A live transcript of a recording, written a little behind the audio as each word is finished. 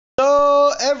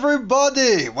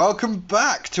Everybody, welcome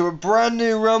back to a brand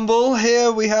new Rumble.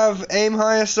 Here we have Aim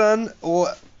Higher Son,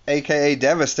 or aka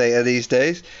Devastator these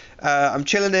days. I'm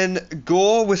chilling in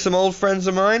GoRE with some old friends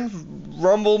of mine.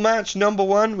 Rumble match number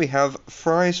 1, we have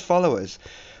Fry's Followers.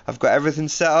 I've got everything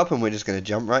set up and we're just going to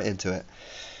jump right into it.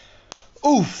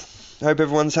 Oof! I hope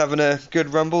everyone's having a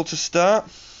good Rumble to start.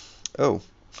 Oh.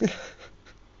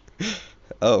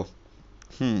 Oh.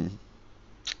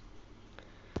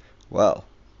 Well.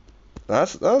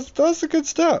 That's a good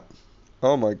start.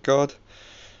 Oh my god.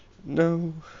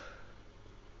 No.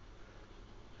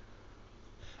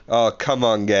 Oh, come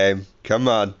on, game. Come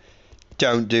on.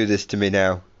 Don't do this to me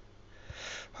now.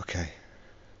 Okay.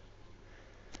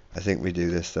 I think we do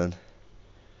this then.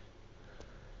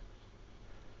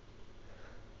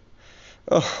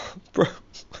 Oh, bro.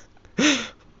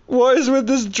 What is with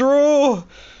this draw?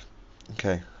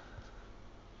 Okay.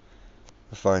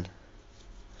 We're fine.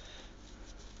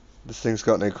 This thing's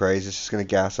got no craze, it's just going to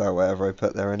gas out whatever I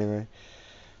put there anyway.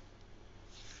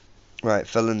 Right,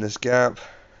 fill in this gap.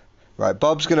 Right,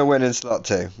 Bob's going to win in slot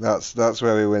 2. That's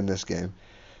where we win this game.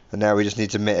 And now we just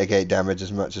need to mitigate damage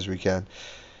as much as we can.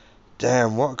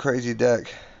 Damn, what a crazy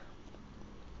deck.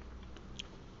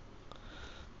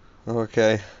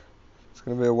 Okay. It's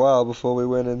going to be a while before we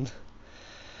win in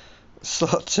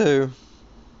slot 2.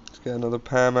 Let's get another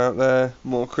Pam out there.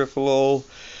 More cripple all.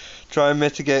 Try and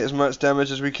mitigate as much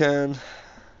damage as we can.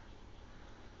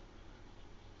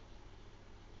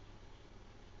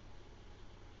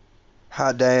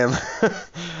 Hot damn.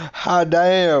 Hot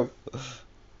damn.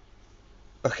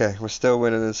 Okay, we're still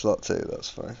winning in slot 2, that's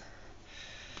fine.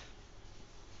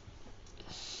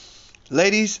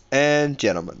 Ladies and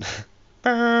gentlemen.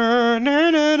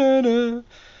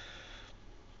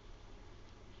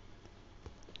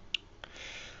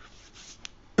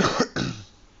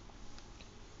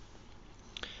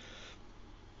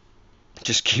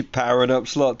 Just keep powering up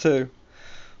slot 2.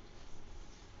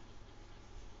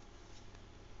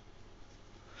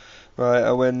 Right,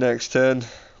 I win next turn.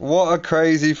 What a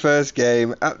crazy first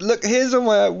game. Look, here's on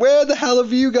my... Where the hell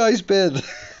have you guys been?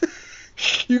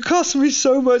 You cost me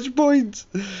so much points.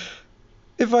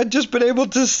 If I'd just been able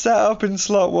to set up in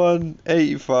slot 1,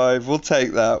 85, we'll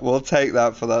take that. We'll take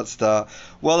that for that start.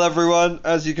 Well, everyone,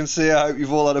 as you can see, I hope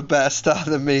you've all had a better start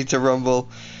than me to Rumble.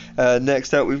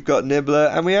 Next up, we've got Nibbler,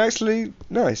 and we actually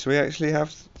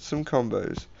have some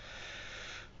combos.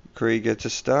 Krieger to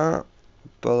start.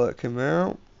 Bullet him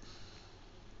out.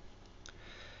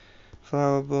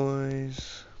 Flower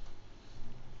Boys.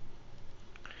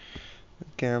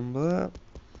 Gambler.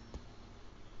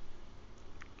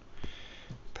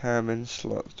 Pam in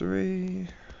slot 3.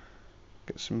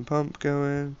 Get some pump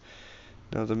going.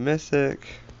 Another mythic.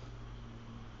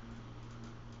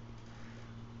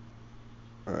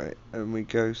 Alright, and we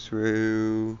go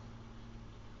through...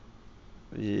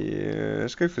 Yeah,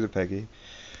 let's go through the Peggy.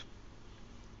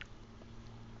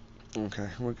 Okay,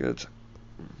 we're good.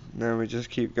 Now we just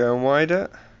keep going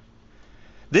wider.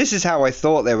 This is how I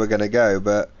thought they were going to go,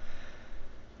 but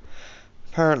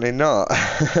apparently not.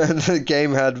 The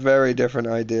game had very different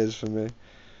ideas for me.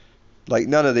 Like,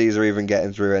 none of these are even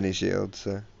getting through any shields,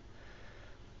 so...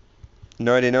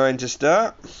 99 to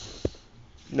start.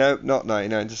 Nope, not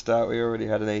 99 to start. We already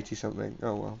had an 80 something.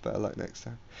 Oh well, better luck next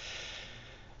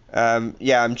time.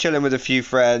 Yeah, I'm chilling with a few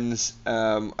friends.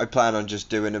 I plan on just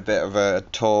doing a bit of a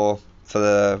tour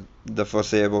for the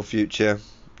foreseeable future.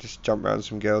 Just jump around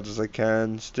some guilds as I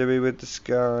can. Stewie with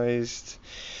Disguised.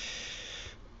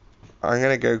 I'm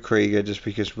gonna go Krieger just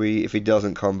because if he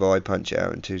doesn't combo, I punch it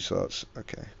out in 2 slots.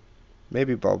 Okay,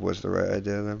 maybe Bob was the right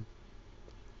idea then.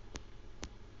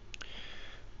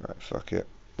 Right, fuck it.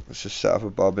 Let's just set up a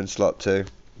Bob in slot 2.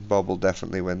 Bob will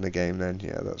definitely win the game then.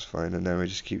 Yeah, that's fine. And then we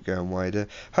just keep going wider.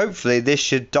 Hopefully this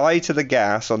should die to the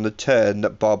gas on the turn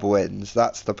that Bob wins.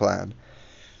 That's the plan.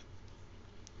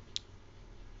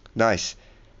 Nice.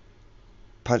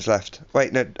 Punch left.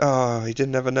 Wait, no. Oh, he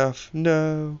didn't have enough.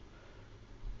 No.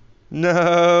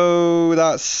 No.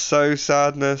 That's so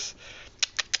sadness.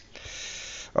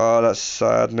 Oh, that's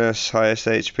sadness. Highest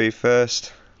HP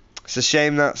first. It's a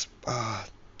shame that's... Oh,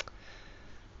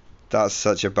 that's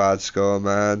such a bad score,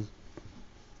 man.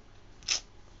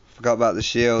 Forgot about the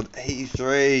shield.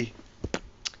 83.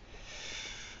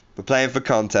 We're playing for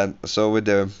content. That's all we're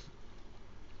doing.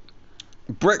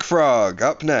 Brick Frog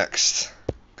up next.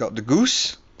 Got the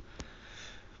Goose.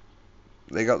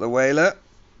 They got the Whaler.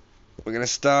 We're going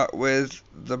to start with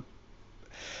the...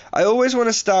 I always want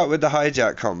to start with the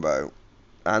Hijack combo.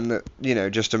 And, you know,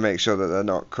 just to make sure that they're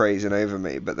not crazing over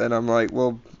me. But then I'm like,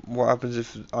 well, what happens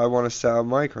if I want to set up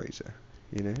my crazer?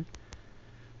 You know?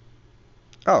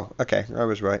 Oh, okay, I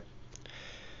was right.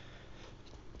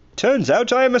 Turns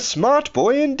out I am a smart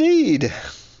boy indeed.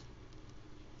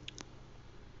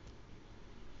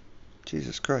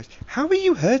 Jesus Christ. How are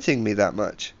you hurting me that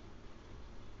much?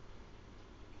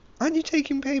 Aren't you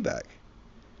taking payback?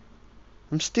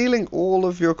 I'm stealing all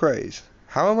of your craze.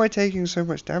 How am I taking so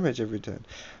much damage every turn?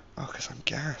 Oh, because I'm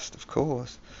gassed, of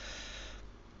course.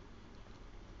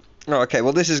 Oh, okay,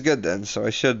 well this is good then, so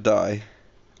I should die.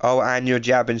 Oh, and you're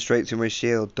jabbing straight through my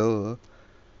shield, duh.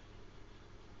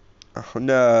 Oh,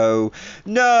 no.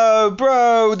 No,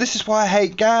 bro! This is why I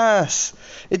hate gas!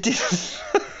 It didn't...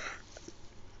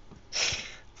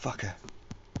 Fucker.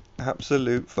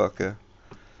 Absolute fucker.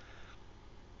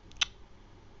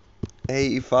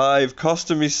 85,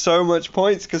 costing me so much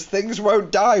points because things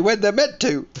won't die when they're meant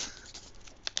to.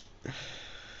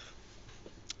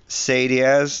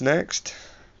 Sadiaz next.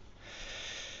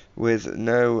 With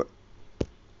no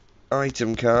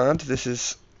item card. This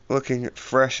is looking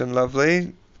fresh and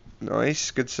lovely. Nice,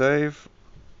 good save.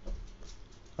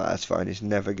 Oh, that's fine, he's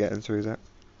never getting through that.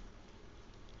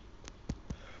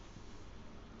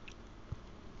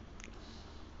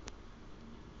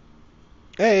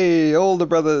 Hey, all the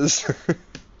brothers.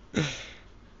 If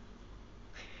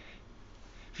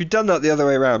you'd done that the other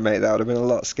way around, mate, that would have been a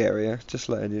lot scarier. Just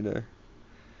letting you know.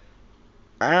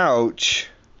 Ouch.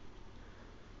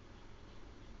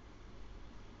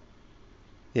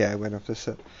 Yeah, I went off this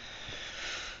set.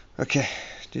 Okay,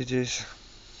 GG's.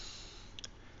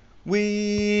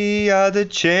 We are the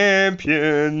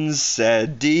champions,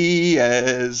 said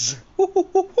Diaz.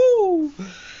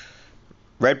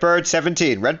 Redbird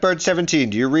 17. Redbird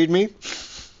 17. Do you read me?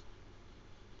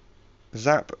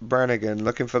 Zap Brannigan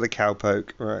looking for the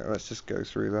cowpoke. Right, let's just go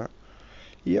through that.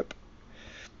 Yep.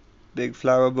 Big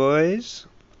flower boys.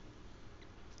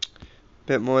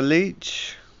 Bit more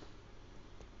leech.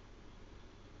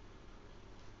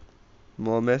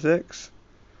 More mythics.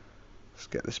 Let's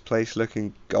get this place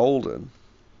looking golden.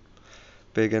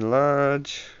 Big and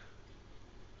large.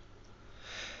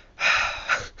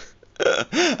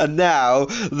 And now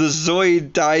the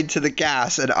Zoid died to the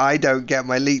gas and I don't get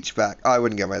my leech back. I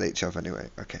wouldn't get my leech off anyway.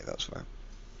 Okay, that's fine.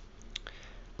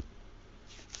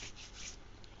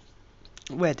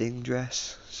 Wedding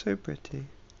dress. So pretty.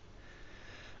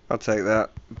 I'll take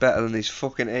that. Better than these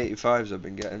fucking 85s I've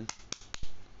been getting.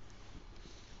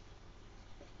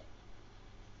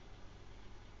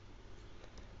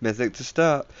 Mythic to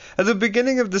start. At the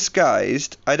beginning of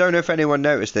Disguised, I don't know if anyone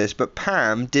noticed this, but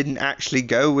Pam didn't actually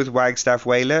go with Wagstaff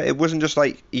Whaler. It wasn't just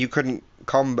like you couldn't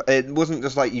combo. It wasn't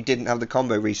just like you didn't have the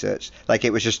combo researched. Like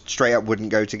it was just straight up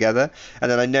wouldn't go together. And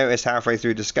then I noticed halfway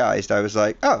through Disguised, I was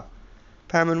like, oh,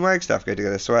 Pam and Wagstaff go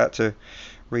together. So I had to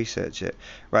research it.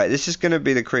 Right, this is going to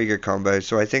be the Krieger combo.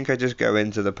 So I think I just go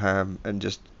into the Pam and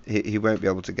just he won't be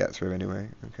able to get through anyway.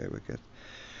 Okay, we're good.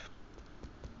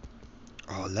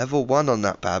 Oh, level 1 on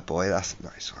that bad boy. That's a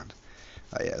nice one.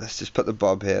 Oh, yeah, let's just put the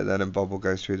Bob here then, and Bob will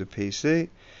go through the PC.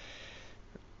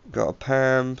 Got a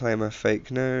Pam, play my fake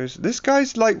nose. This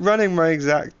guy's like running my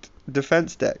exact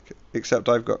defense deck, except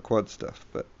I've got quad stuff.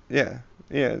 But yeah,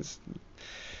 it's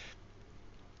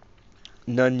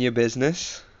none your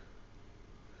business.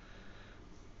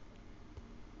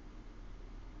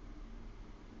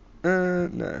 No,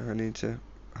 I need to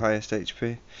highest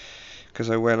HP because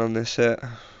I went on this hit.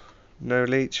 No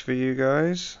leech for you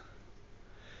guys.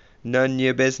 None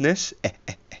your business.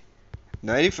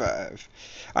 95.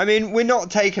 I mean, we're not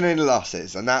taking any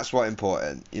losses, and that's what's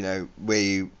important. You know,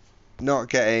 we're not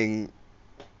getting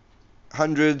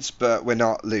hundreds, but we're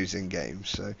not losing games.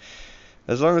 So,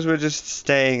 as long as we're just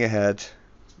staying ahead.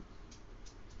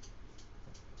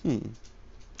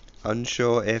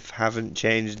 Unsure if haven't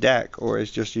changed deck, or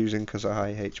is just using because of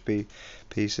high HP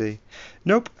PC.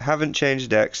 Nope, haven't changed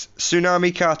decks.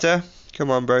 Tsunami Cutter. Come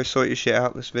on, bro, sort your shit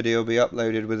out. This video will be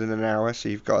uploaded within an hour, so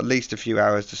you've got at least a few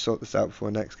hours to sort this out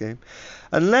before next game.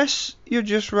 Unless you're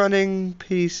just running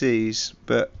PCs,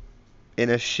 but in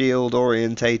a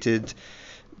shield-orientated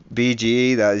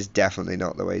BGE, that is definitely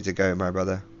not the way to go, my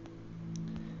brother.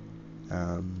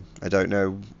 I don't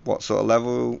know what sort of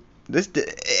level...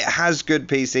 It has good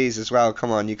PCs as well.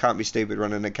 Come on, you can't be stupid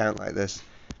running an account like this.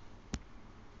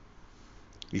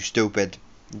 You stupid.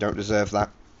 You don't deserve that.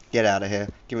 Get out of here.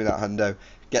 Give me that hundo.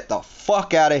 Get the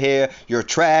fuck out of here. You're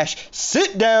trash.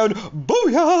 Sit down.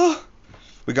 Booyah!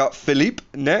 We got Philippe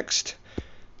next.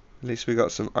 At least we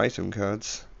got some item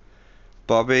cards.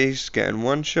 Bobby's getting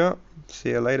one shot. See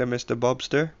you later, Mr.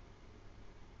 Bobster.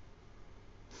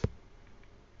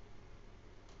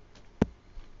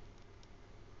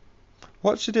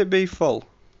 What should it be full?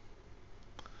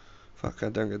 Fuck, I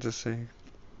don't get to see.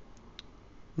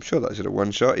 I'm sure that should have one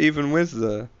shot, even with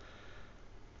the...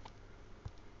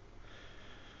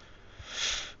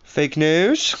 Fake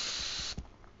news.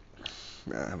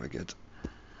 Ah, we're good.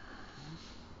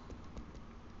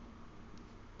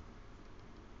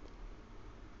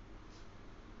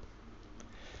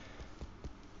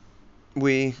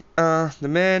 We are the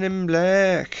Men in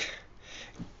Black.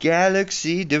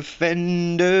 Galaxy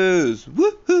Defenders.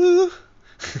 Woohoo!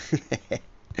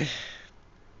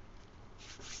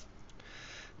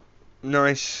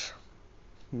 Nice.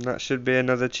 That should be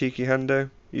another cheeky hundo.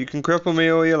 You can cripple me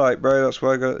all you like, bro. That's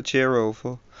what I got the cheer roll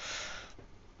for.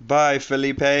 Bye,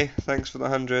 Felipe. Thanks for the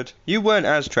 100. You weren't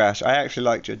as trash. I actually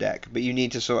liked your deck, but you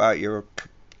need to sort out your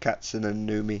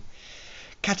Katsunanumi.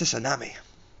 Katasanami.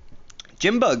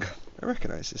 Jimbug. I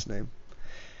recognise this name.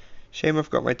 Shame I've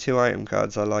got my 2 item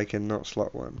cards I like in not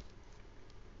slot 1.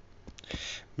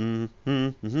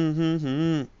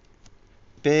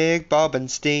 Big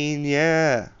Bobenstein,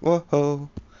 yeah. Whoa.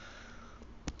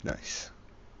 Nice.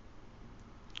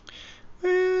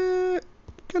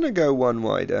 Gonna go 1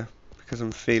 wider because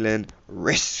I'm feeling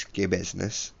risky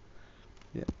business.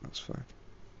 Yeah, that's fine.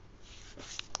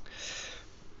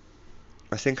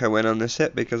 I think I went on this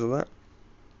hit because of that.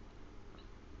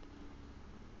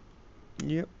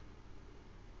 Yep.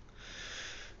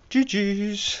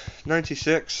 GG's.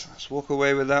 96. Let's walk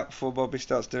away with that before Bobby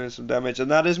starts doing some damage.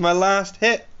 And that is my last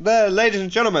hit there, ladies and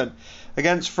gentlemen.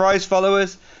 Against Fry's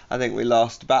followers, I think we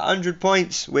lost about 100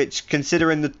 points, which,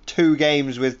 considering the 2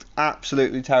 games with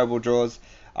absolutely terrible draws,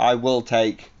 I will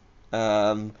take.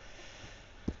 Yeah,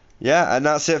 and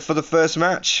that's it for the first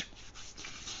match.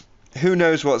 Who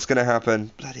knows what's going to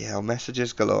happen? Bloody hell,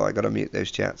 messages galore. I got to mute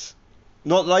those chats.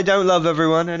 Not that I don't love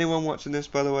everyone. Anyone watching this,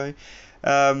 by the way.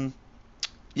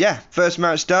 Yeah, first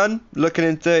match done. Looking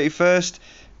in 31st.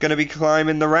 Going to be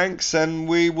climbing the ranks, and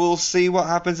we will see what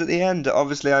happens at the end.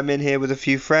 Obviously, I'm in here with a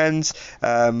few friends.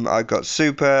 I've got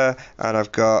Super, and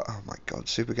I've got... Oh my god,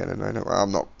 Super getting a 9. Well,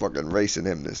 I'm not fucking racing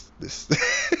him. This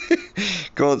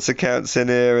Gaunt's account's in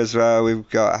here as well. We've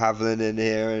got Havlin in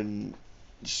here, and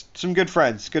some good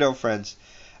friends. Good old friends.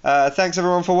 Thanks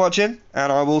everyone for watching,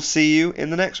 and I will see you in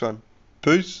the next one.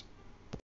 Peace.